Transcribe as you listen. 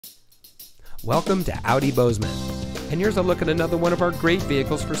Welcome to Audi Bozeman, and here's a look at another one of our great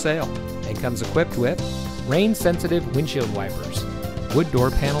vehicles for sale, and comes equipped with rain-sensitive windshield wipers, wood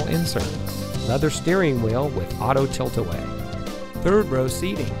door panel insert, leather steering wheel with auto tilt-away, third row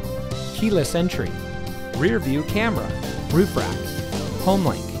seating, keyless entry, rear view camera, roof rack,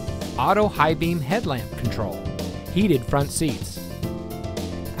 HomeLink, auto high beam headlamp control, heated front seats.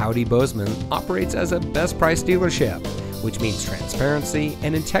 Audi Bozeman operates as a best price dealership, which means transparency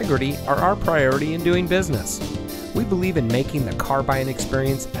and integrity are our priority in doing business. We believe in making the car buying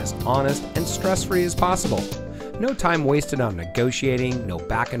experience as honest and stress-free as possible. No time wasted on negotiating, no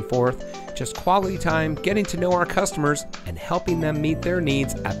back and forth, just quality time getting to know our customers and helping them meet their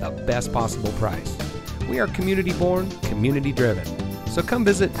needs at the best possible price. We are community born, community driven. So come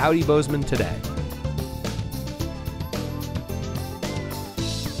visit Audi Bozeman today.